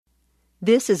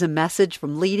This is a message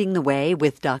from Leading the Way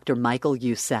with Dr. Michael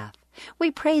Youssef. We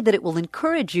pray that it will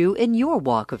encourage you in your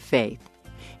walk of faith.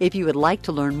 If you would like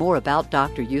to learn more about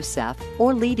Dr. Youssef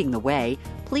or Leading the Way,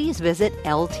 please visit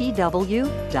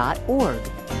ltw.org.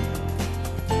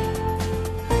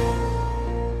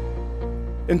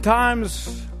 In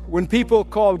times when people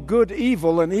call good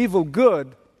evil and evil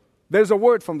good, there's a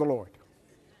word from the Lord.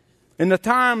 In the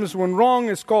times when wrong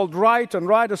is called right and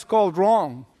right is called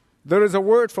wrong, there is a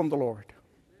word from the Lord.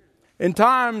 In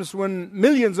times when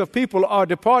millions of people are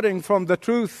departing from the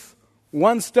truth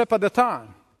one step at a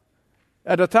time,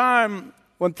 at a time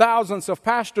when thousands of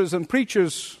pastors and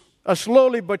preachers are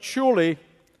slowly but surely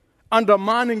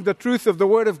undermining the truth of the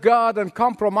Word of God and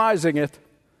compromising it,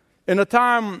 in a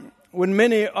time when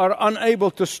many are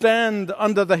unable to stand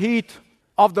under the heat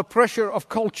of the pressure of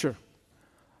culture,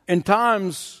 in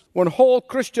times when whole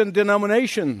Christian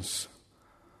denominations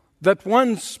that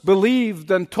once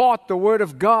believed and taught the Word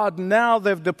of God, now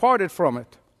they've departed from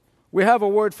it, we have a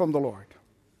word from the Lord.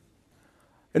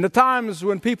 In the times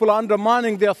when people are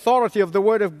undermining the authority of the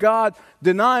Word of God,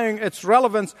 denying its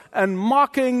relevance and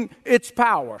mocking its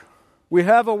power, we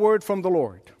have a word from the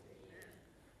Lord.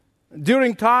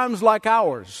 During times like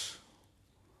ours,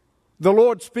 the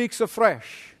Lord speaks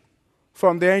afresh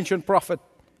from the ancient prophet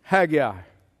Haggai.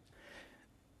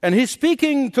 And he's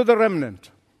speaking to the remnant.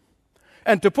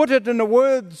 And to put it in the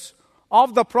words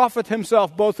of the prophet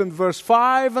himself, both in verse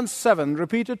 5 and 7,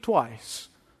 repeated twice.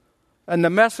 And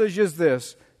the message is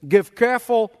this: give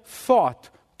careful thought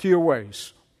to your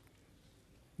ways.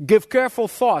 Give careful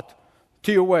thought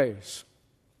to your ways.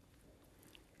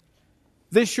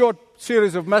 This short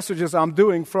series of messages I'm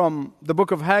doing from the book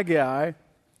of Haggai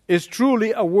is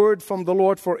truly a word from the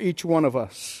Lord for each one of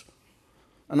us.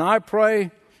 And I pray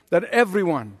that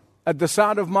everyone at the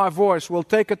sound of my voice will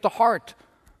take it to heart.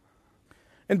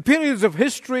 In periods of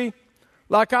history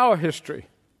like our history,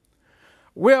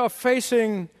 we are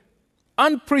facing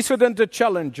unprecedented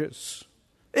challenges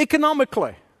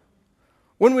economically,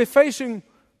 when we're facing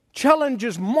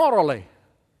challenges morally,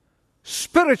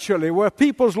 spiritually, where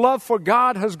people's love for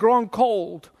God has grown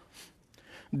cold.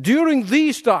 During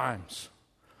these times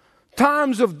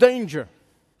of danger,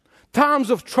 times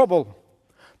of trouble,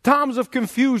 times of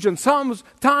confusion, times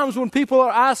when people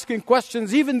are asking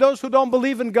questions, even those who don't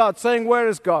believe in God, saying, where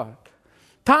is God?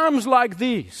 Times like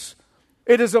these,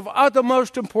 it is of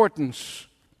uttermost importance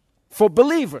for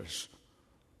believers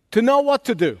to know what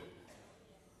to do.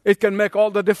 It can make all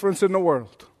the difference in the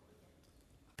world.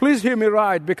 Please hear me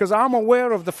right, because I'm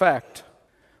aware of the fact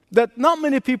that not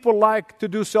many people like to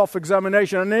do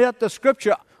self-examination, and yet the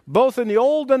Scripture, both in the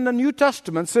Old and the New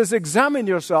Testament, says, examine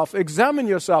yourself, examine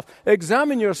yourself,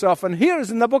 examine yourself. And here is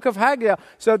in the book of Haggai,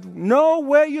 said, know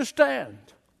where you stand.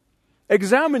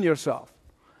 Examine yourself.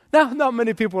 Now, not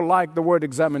many people like the word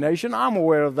examination. I'm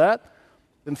aware of that.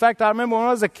 In fact, I remember when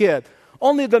I was a kid,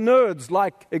 only the nerds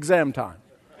like exam time.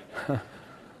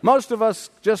 Most of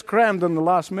us just crammed in the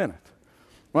last minute.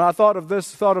 When I thought of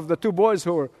the two boys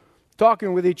who were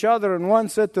talking with each other, and one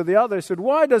said to the other, he said,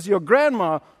 why does your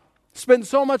grandma spend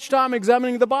so much time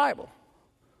examining the Bible?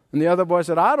 And the other boy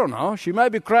said, I don't know. She may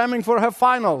be cramming for her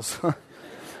finals.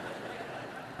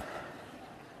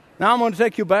 Now I'm going to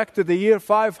take you back to the year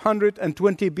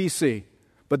 520 BC.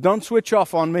 But don't switch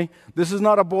off on me. This is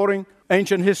not a boring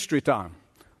ancient history time.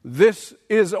 This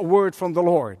is a word from the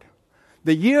Lord.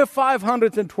 The year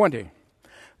 520.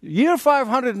 Year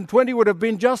 520 would have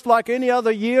been just like any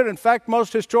other year. In fact,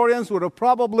 most historians would have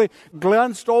probably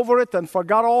glanced over it and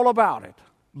forgot all about it.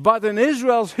 But in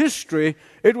Israel's history,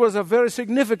 it was a very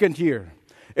significant year.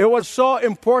 It was so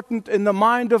important in the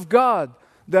mind of God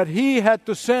that He had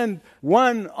to send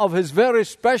one of His very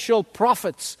special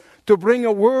prophets to bring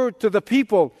a word to the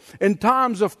people in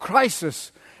times of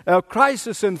crisis,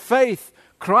 crisis in faith,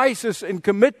 crisis in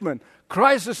commitment,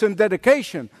 crisis in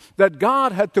dedication, that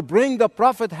God had to bring the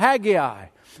prophet Haggai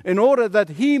in order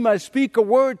that he might speak a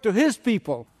word to his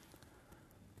people.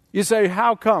 You say,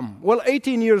 how come? Well,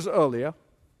 18 years earlier,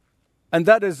 and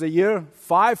that is the year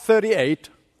 538,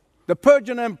 the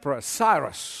Persian Emperor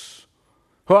Cyrus,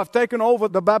 who have taken over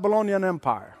the Babylonian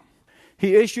Empire,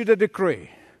 he issued a decree.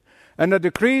 And the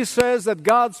decree says that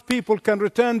God's people can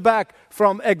return back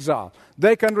from exile.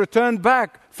 They can return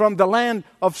back from the land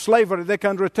of slavery. They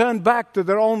can return back to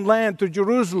their own land, to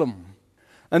Jerusalem.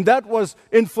 And that was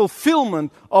in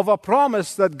fulfillment of a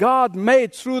promise that God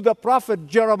made through the prophet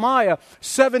Jeremiah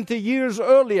 70 years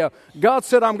earlier. God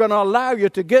said, I'm going to allow you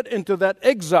to get into that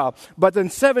exile, but in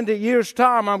 70 years'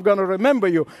 time, I'm going to remember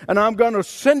you, and I'm going to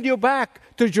send you back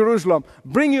to Jerusalem,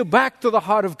 bring you back to the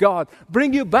heart of God,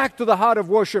 bring you back to the heart of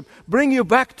worship, bring you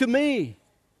back to me.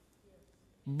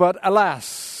 But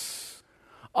alas,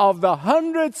 of the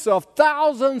hundreds of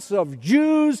thousands of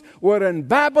Jews were in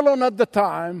Babylon at the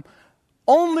time,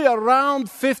 only around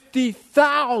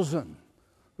 50,000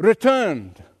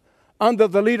 returned under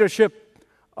the leadership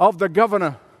of the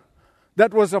governor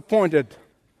that was appointed.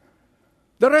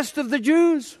 The rest of the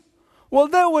Jews, well,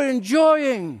 they were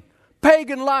enjoying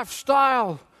pagan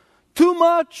lifestyle too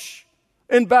much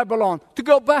in Babylon to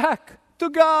go back to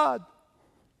God.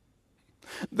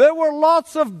 There were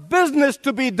lots of business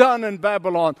to be done in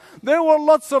Babylon. There were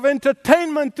lots of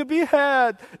entertainment to be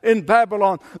had in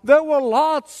Babylon. There were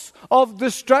lots of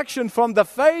distraction from the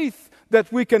faith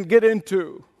that we can get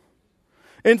into.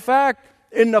 In fact,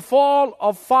 in the fall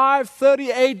of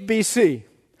 538 BC,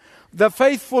 the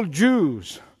faithful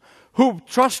Jews who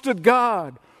trusted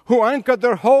God, who anchored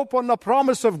their hope on the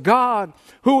promise of God,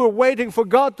 who were waiting for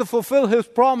God to fulfill His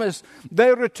promise,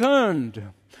 they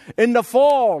returned in the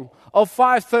fall of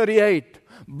 538.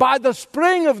 By the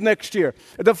spring of next year,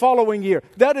 the following year,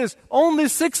 that is only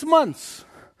 6 months,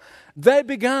 they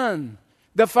began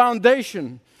the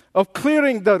foundation of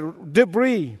clearing the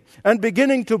debris and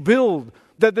beginning to build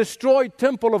the destroyed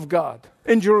temple of God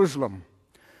in Jerusalem.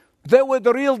 They were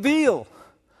the real deal.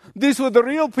 These were the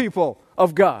real people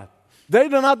of God. They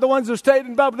are not the ones who stayed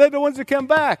in Babylon. They're the ones who came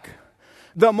back.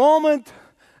 The moment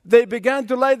they began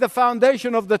to lay the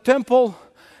foundation of the temple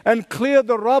and clear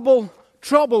the rubble,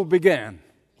 trouble began.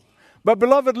 But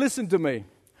beloved, listen to me.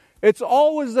 It's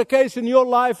always the case in your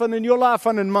life and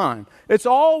in mine. It's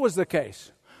always the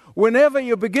case. Whenever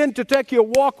you begin to take your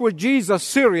walk with Jesus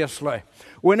seriously,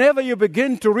 whenever you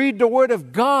begin to read the Word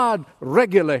of God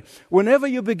regularly, whenever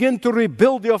you begin to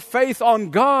rebuild your faith on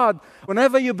God,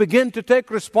 whenever you begin to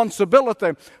take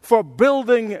responsibility for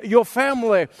building your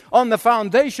family on the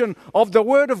foundation of the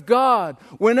Word of God,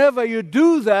 whenever you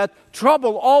do that,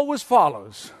 trouble always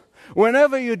follows.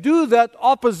 Whenever you do that,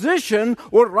 opposition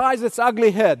will rise its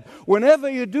ugly head. Whenever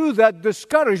you do that,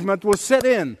 discouragement will set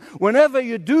in. Whenever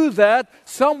you do that,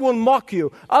 some will mock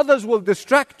you. Others will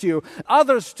distract you.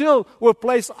 Others still will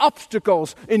place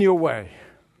obstacles in your way.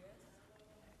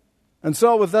 And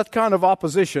so with that kind of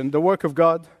opposition, the work of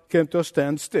God came to a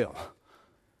standstill.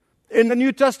 In the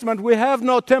New Testament, we have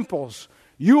no temples.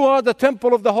 You are the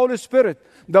temple of the Holy Spirit.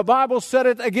 The Bible said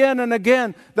it again and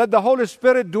again that the Holy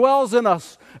Spirit dwells in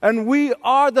us. And we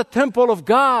are the temple of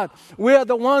God. We are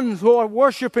the ones who are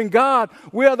worshiping God.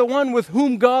 We are the one with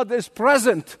whom God is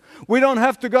present. We don't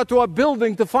have to go to a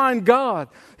building to find God.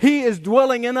 He is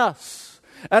dwelling in us.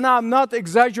 And I'm not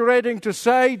exaggerating to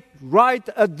say right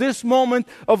at this moment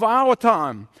of our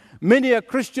time, many a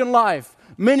Christian life,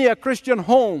 many a Christian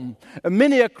home,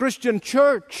 many a Christian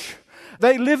church,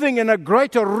 they're living in a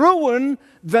greater ruin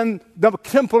than the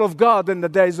temple of God in the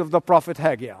days of the prophet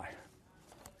Haggai.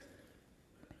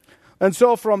 And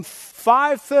so from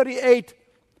 538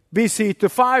 BC to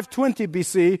 520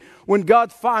 BC, when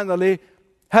God finally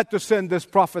had to send this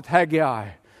prophet Haggai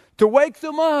to wake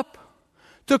them up,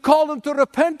 to call them to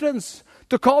repentance,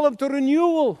 to call them to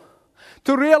renewal,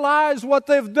 to realize what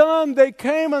they've done. They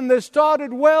came and they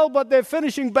started well, but they're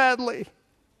finishing badly.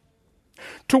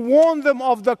 To warn them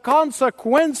of the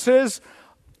consequences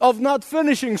of not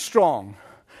finishing strong.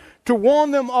 To warn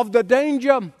them of the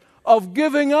danger of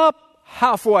giving up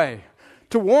halfway.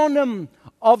 To warn them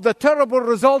of the terrible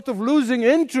result of losing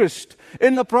interest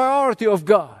in the priority of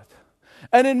God.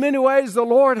 And in many ways, the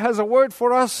Lord has a word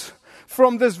for us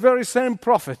from this very same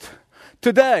prophet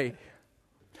today.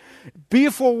 Be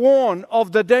forewarned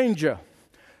of the danger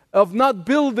of not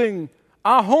building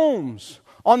our homes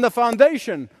on the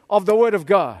foundation of the Word of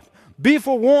God. Be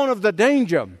forewarned of the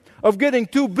danger of getting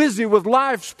too busy with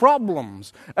life's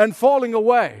problems and falling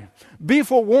away. Be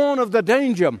forewarned of the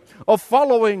danger of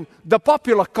following the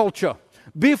popular culture.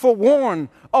 Be forewarned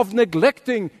of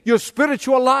neglecting your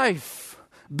spiritual life.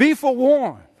 Be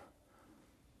forewarned.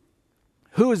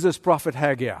 Who is this prophet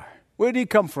Haggai? Where did he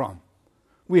come from?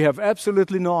 We have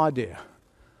absolutely no idea.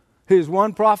 He's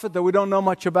one prophet that we don't know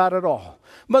much about at all.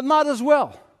 But might as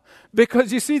well.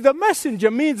 Because you see, the messenger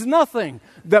means nothing.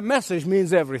 The message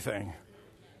means everything.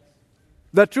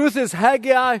 The truth is,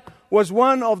 Haggai was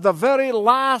one of the very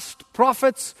last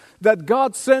prophets that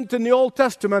God sent in the Old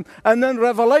Testament, and then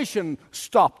Revelation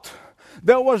stopped.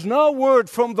 There was no word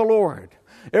from the Lord.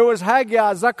 It was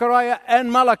Haggai, Zechariah,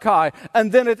 and Malachi,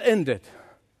 and then it ended.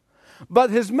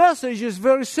 But his message is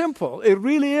very simple. It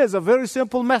really is a very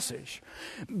simple message.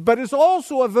 But it's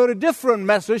also a very different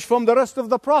message from the rest of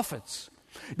the prophets.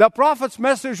 The prophet's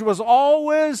message was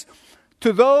always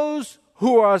to those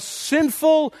who are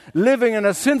sinful, living in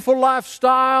a sinful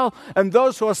lifestyle, and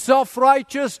those who are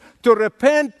self-righteous to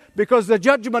repent, because the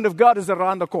judgment of God is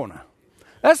around the corner.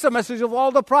 That's the message of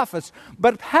all the prophets.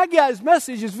 But Haggai's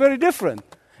message is very different.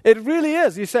 It really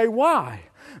is. You say, why?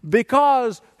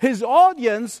 Because his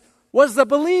audience was the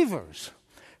believers.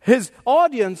 His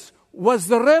audience was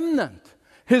the remnant.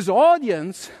 His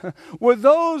audience were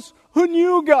those who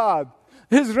knew God.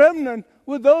 His remnant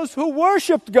were those who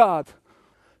worshiped God.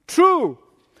 True,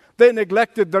 they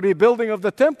neglected the rebuilding of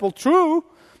the temple. True,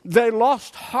 they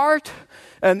lost heart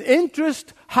and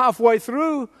interest halfway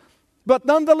through. But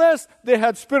nonetheless, they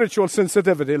had spiritual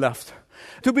sensitivity left.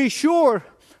 To be sure,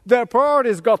 their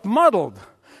priorities got muddled.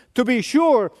 To be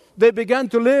sure, they began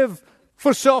to live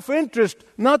for self-interest,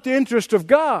 not the interest of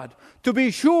God. To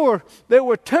be sure, they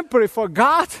were temporary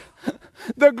forgot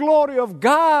the glory of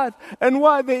God, and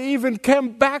why they even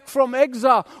came back from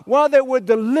exile, while they were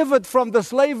delivered from the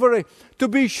slavery. To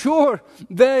be sure,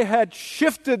 they had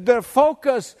shifted their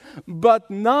focus,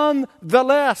 but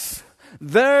nonetheless,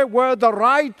 they were the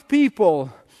right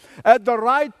people at the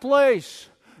right place,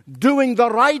 doing the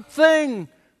right thing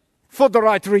for the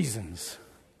right reasons.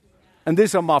 And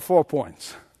these are my 4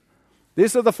 points.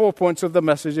 These are the 4 points of the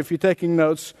message. If you're taking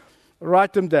notes,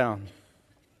 write them down.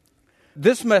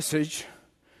 This message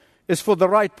is for the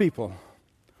right people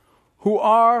who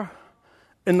are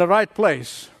in the right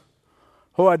place,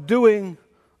 who are doing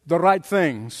the right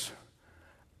things,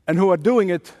 and who are doing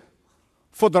it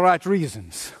for the right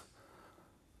reasons.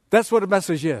 That's what the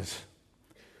message is.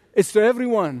 It's to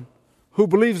everyone who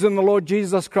believes in the Lord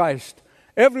Jesus Christ,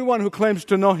 everyone who claims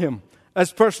to know Him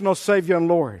as personal Savior and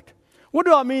Lord. What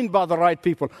do I mean by the right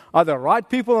people? Are there right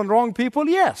people and wrong people?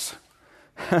 Yes.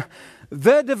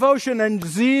 Their devotion and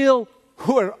zeal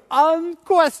were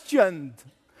unquestioned.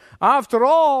 After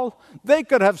all, they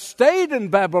could have stayed in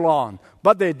Babylon,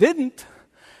 but they didn't.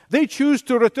 They chose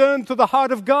to return to the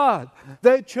heart of God.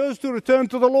 They chose to return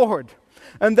to the Lord.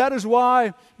 And that is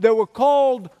why they were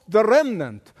called the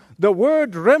remnant. The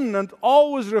word remnant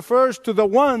always refers to the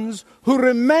ones who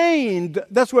remained.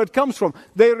 That's where it comes from.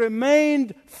 They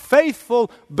remained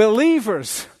faithful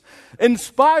believers in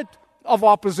spite of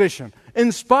opposition,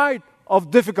 in spite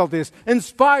of difficulties, in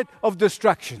spite of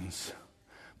distractions.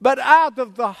 But out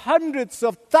of the hundreds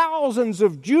of thousands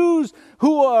of Jews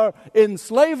who are in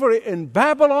slavery in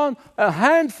Babylon, a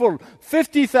handful,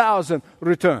 50,000,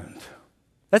 returned.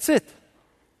 That's it.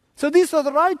 So these are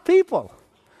the right people.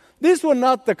 These were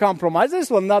not the compromisers.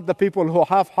 These were not the people who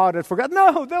half-hearted forgot.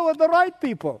 No, they were the right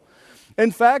people.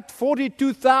 In fact,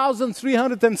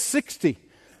 42,360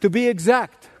 to be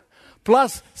exact,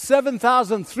 plus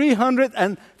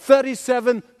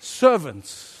 7,337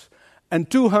 servants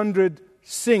and 200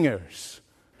 singers.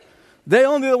 They're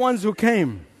only the ones who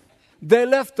came. They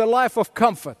left a life of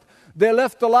comfort. They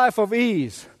left a life of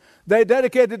ease. They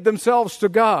dedicated themselves to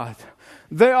God.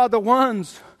 They are the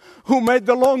ones who made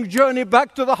the long journey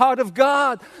back to the heart of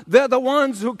God. They're the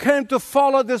ones who came to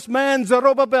follow this man,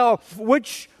 Zerubbabel,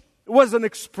 which was an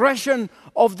expression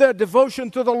of their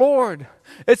devotion to the Lord.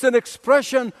 It's an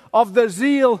expression of their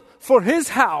zeal for His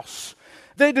house.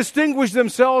 They distinguished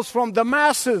themselves from the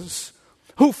masses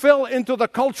who fell into the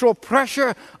cultural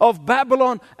pressure of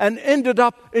Babylon and ended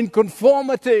up in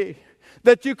conformity,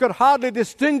 that you could hardly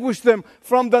distinguish them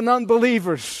from the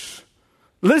non-believers.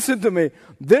 Listen to me.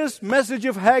 This message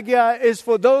of Haggai is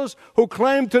for those who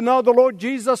claim to know the Lord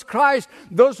Jesus Christ,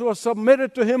 those who are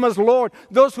submitted to Him as Lord,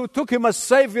 those who took Him as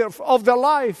Savior of their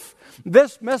life.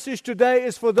 This message today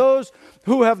is for those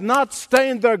who have not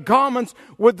stained their garments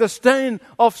with the stain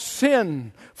of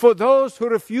sin, for those who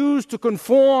refuse to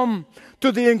conform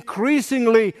to the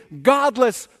increasingly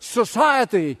godless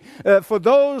society, for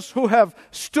those who have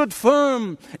stood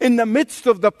firm in the midst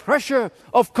of the pressure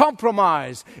of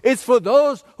compromise. It's for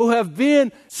those who have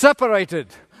been separated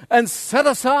and set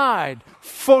aside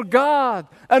for God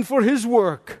and for His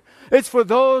work. It's for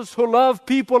those who love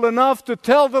people enough to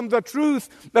tell them the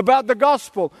truth about the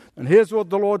gospel. And here's what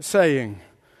the Lord's saying.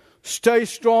 Stay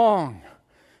strong.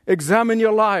 Examine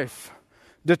your life.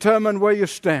 Determine where you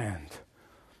stand.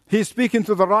 He's speaking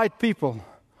to the right people.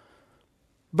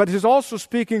 But He's also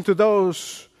speaking to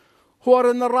those who are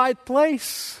in the right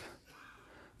place.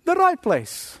 The right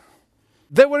place.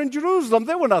 They were in Jerusalem.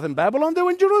 They were not in Babylon. They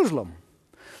were in Jerusalem.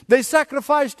 They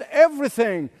sacrificed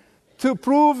everything to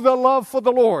prove their love for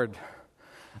the Lord.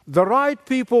 The right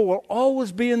people will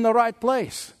always be in the right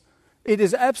place. It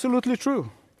is absolutely true.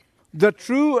 The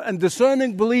true and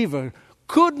discerning believer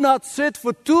could not sit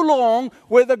for too long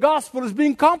where the gospel is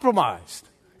being compromised.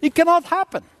 It cannot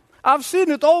happen. I've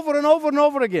seen it over and over and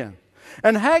over again.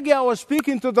 And Haggai was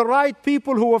speaking to the right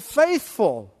people who were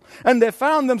faithful. And they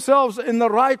found themselves in the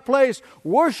right place,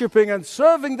 worshiping and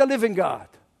serving the living God.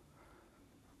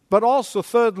 But also,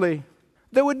 thirdly,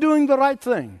 They were doing the right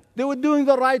thing. They were doing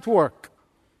the right work.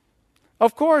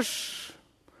 Of course,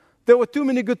 there were too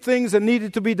many good things that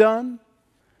needed to be done.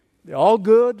 They're all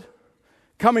good.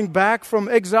 Coming back from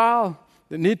exile,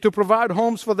 they need to provide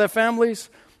homes for their families.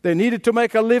 They needed to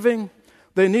make a living.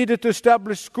 They needed to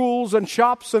establish schools and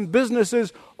shops and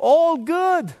businesses. All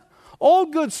good. All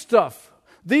good stuff.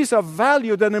 These are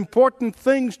valued and important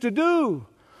things to do.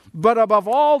 But above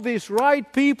all, these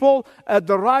right people at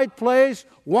the right place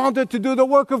wanted to do the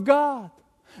work of God.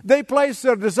 They placed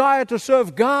their desire to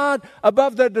serve God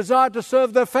above their desire to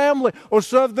serve their family or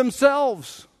serve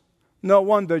themselves. No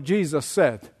wonder Jesus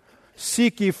said,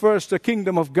 "Seek ye first the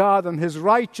kingdom of God and His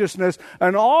righteousness,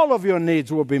 and all of your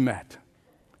needs will be met."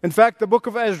 In fact, the book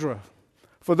of Ezra,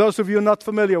 for those of you not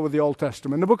familiar with the Old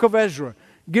Testament, the book of Ezra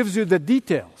gives you the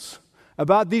details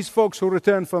about these folks who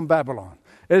returned from Babylon.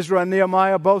 Ezra and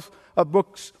Nehemiah, both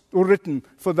books were written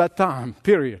for that time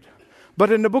period.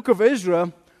 But in the book of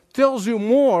Ezra, tells you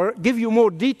more, give you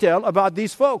more detail about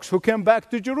these folks who came back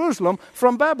to Jerusalem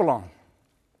from Babylon.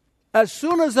 As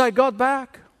soon as I got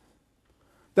back,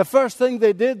 the first thing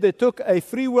they did, they took a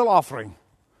free will offering.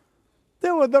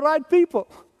 They were the right people,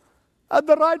 at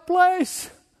the right place,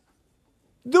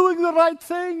 doing the right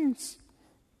things.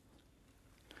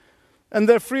 And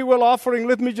their free will offering,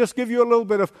 let me just give you a little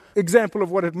bit of example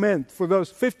of what it meant for those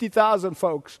 50,000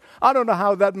 folks. I don't know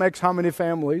how that makes how many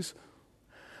families.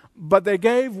 But they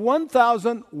gave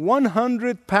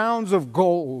 1,100 pounds of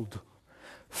gold,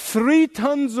 3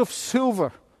 tons of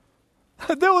silver.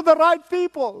 They were the right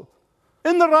people,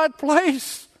 in the right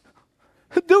place,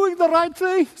 doing the right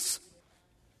things.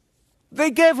 They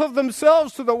gave of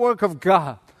themselves to the work of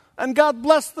God, and God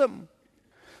blessed them.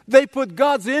 They put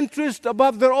God's interest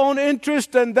above their own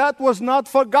interest, and that was not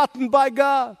forgotten by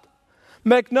God.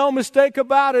 Make no mistake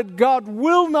about it, God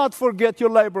will not forget your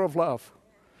labor of love.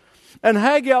 And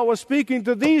Haggai was speaking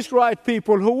to these right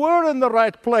people who were in the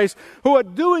right place, who were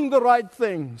doing the right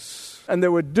things, and they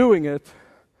were doing it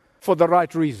for the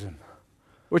right reason,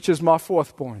 which is my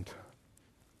fourth point.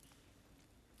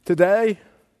 Today,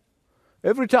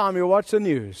 every time you watch the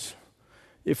news,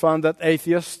 you find that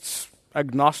atheists,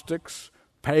 agnostics,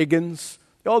 pagans,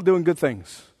 they're all doing good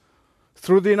things.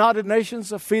 Through the United Nations,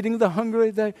 they're feeding the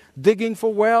hungry, they're digging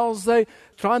for wells, they're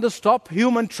trying to stop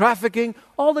human trafficking,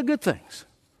 all the good things.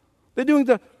 They're doing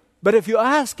but if you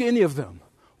ask any of them,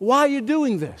 why are you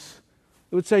doing this?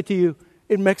 They would say to you,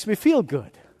 it makes me feel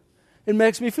good. It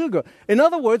makes me feel good. In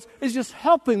other words, it's just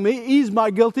helping me ease my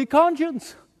guilty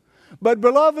conscience. But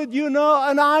beloved, you know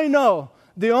and I know,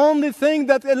 the only thing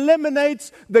that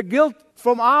eliminates the guilt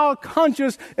from our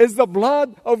conscience is the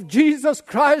blood of Jesus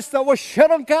Christ that was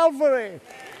shed on Calvary.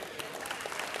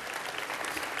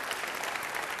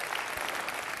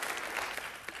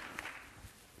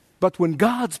 But when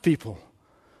God's people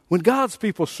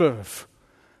serve,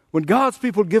 when God's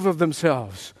people give of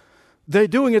themselves, they're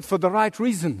doing it for the right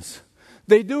reasons.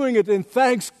 They're doing it in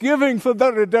thanksgiving for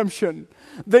their redemption.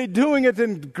 They're doing it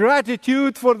in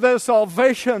gratitude for their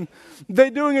salvation.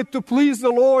 They're doing it to please the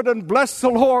Lord and bless the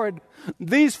Lord.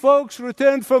 These folks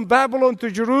returned from Babylon to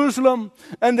Jerusalem,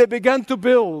 and they began to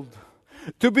build.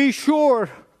 To be sure,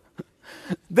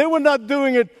 they were not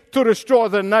doing it to restore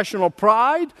their national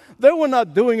pride. They were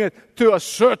not doing it to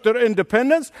assert their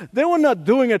independence. They were not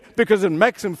doing it because it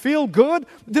makes them feel good.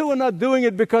 They were not doing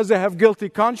it because they have guilty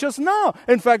conscience. No.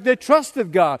 In fact, they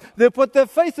trusted God. They put their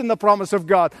faith in the promise of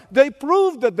God. They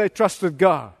proved that they trusted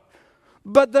God.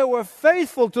 But they were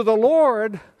faithful to the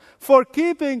Lord for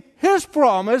keeping His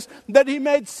promise that He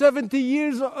made 70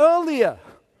 years earlier.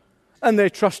 And they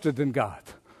trusted in God.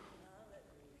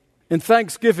 In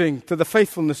thanksgiving to the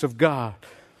faithfulness of God,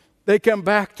 they came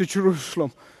back to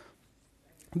Jerusalem.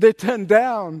 They turned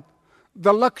down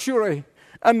the luxury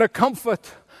and the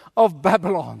comfort of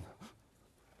Babylon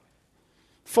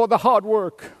for the hard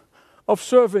work of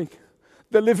serving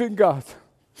the living God.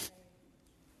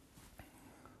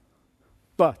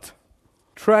 But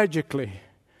tragically,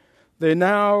 they're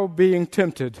now being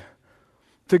tempted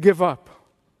to give up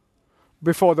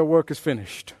before the work is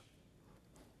finished.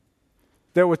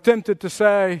 They were tempted to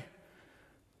say,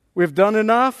 we've done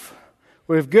enough,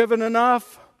 we've given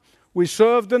enough, we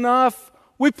served enough,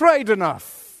 we prayed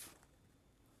enough.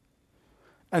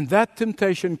 And that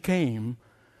temptation came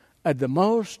at the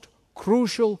most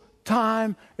crucial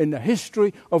time in the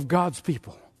history of God's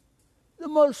people. The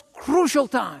most crucial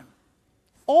time.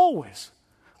 Always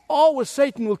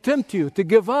Satan will tempt you to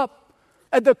give up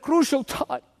at the crucial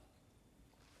time.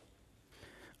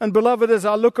 And beloved, as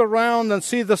I look around and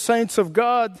see the saints of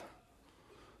God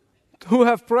who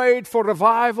have prayed for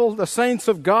revival, the saints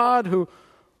of God who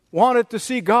wanted to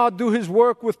see God do His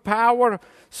work with power,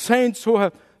 saints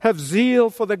who have zeal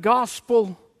for the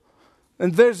gospel,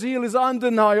 and their zeal is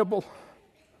undeniable.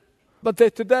 But they're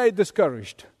today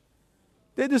discouraged.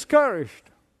 They're discouraged.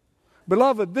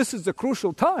 Beloved, this is the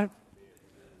crucial time.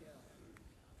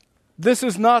 This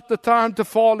is not the time to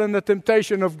fall in the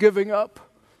temptation of giving up.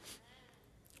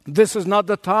 This is not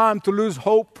the time to lose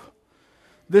hope.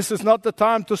 This is not the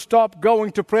time to stop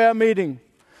going to prayer meeting.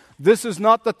 This is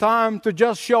not the time to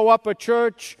just show up at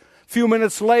church a few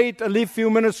minutes late and leave a few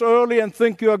minutes early and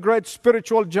think you're a great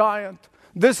spiritual giant.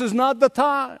 This is not the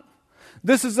time.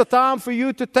 This is the time for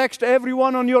you to text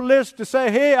everyone on your list to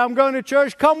say, hey, I'm going to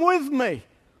church, come with me.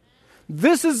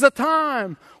 This is the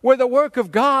time where the work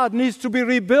of God needs to be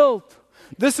rebuilt.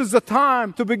 This is the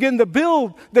time to begin to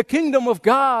build the kingdom of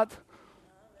God.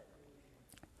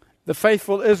 The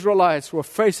faithful Israelites were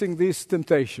facing these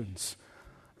temptations,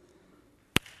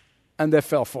 and they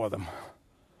fell for them.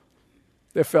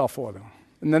 They fell for them.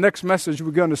 In the next message,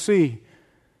 we're going to see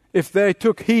if they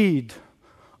took heed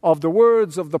of the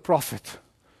words of the prophet,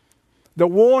 the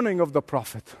warning of the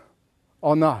prophet,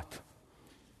 or not.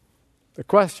 The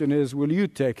question is, will you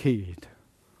take heed?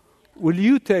 Will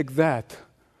you take that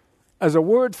as a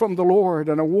word from the Lord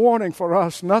and a warning for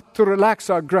us not to relax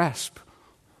our grasp?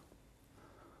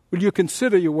 Will you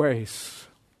consider your ways?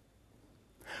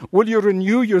 Will you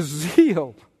renew your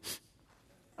zeal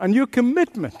and your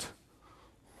commitment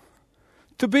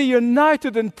to be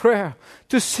united in prayer,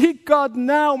 to seek God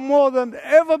now more than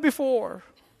ever before?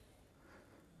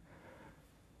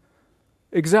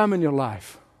 Examine your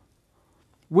life.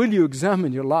 Will you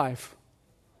examine your life?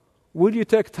 Will you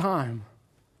take time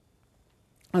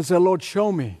and say, Lord,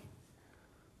 show me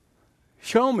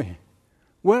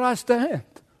where I stand?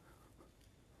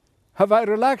 Have I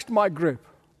relaxed my grip?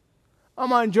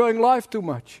 Am I enjoying life too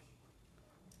much?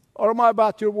 Or am I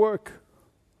about your work?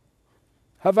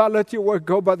 Have I let your work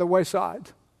go by the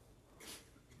wayside?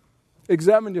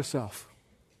 Examine yourself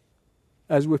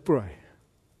as we pray.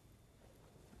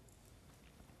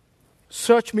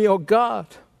 Search me, O God.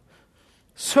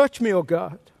 Search me, O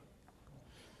God.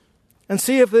 And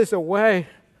see if there's a way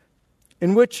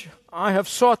in which I have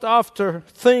sought after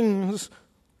things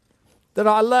that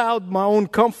I allowed my own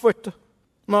comfort,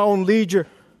 my own leisure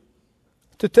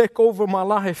to take over my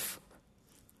life.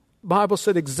 The Bible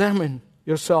said, examine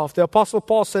yourself. The Apostle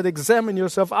Paul said, examine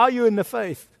yourself. Are you in the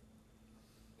faith?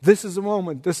 This is the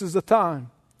moment. This is the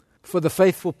time for the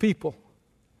faithful people.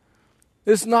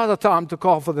 It's not a time to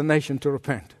call for the nation to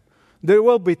repent. There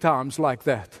will be times like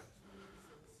that.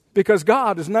 Because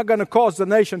God is not going to cause the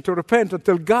nation to repent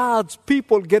until God's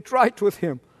people get right with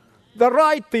Him. The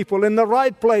right people in the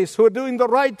right place who are doing the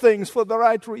right things for the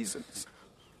right reasons.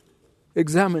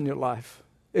 Examine your life.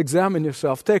 Examine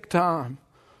yourself. Take time.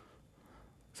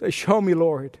 Say, show me,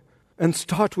 Lord, and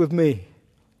start with me.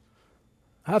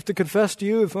 I have to confess to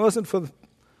you, if it wasn't for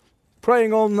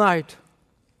praying all night,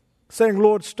 saying,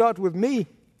 Lord, start with me,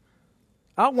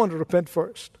 I want to repent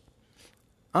first.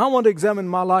 I want to examine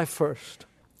my life first.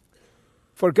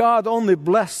 For God only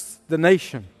blessed the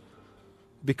nation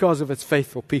because of its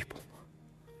faithful people.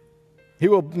 He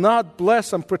will not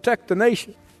bless and protect the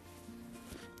nation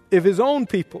if His own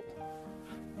people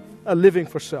are living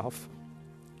for self.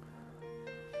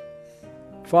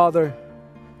 Father,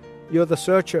 You're the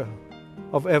searcher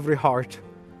of every heart.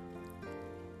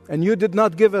 And You did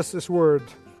not give us this word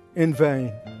in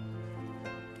vain.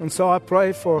 And so I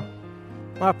pray for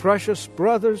my precious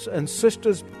brothers and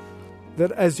sisters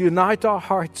that as you unite our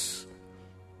hearts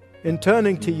in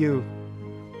turning to You,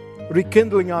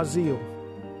 rekindling our zeal,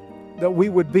 that we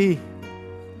would be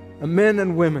men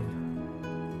and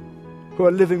women who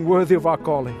are living worthy of our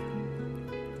calling.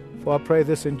 For I pray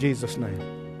this in Jesus' name.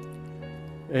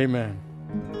 Amen.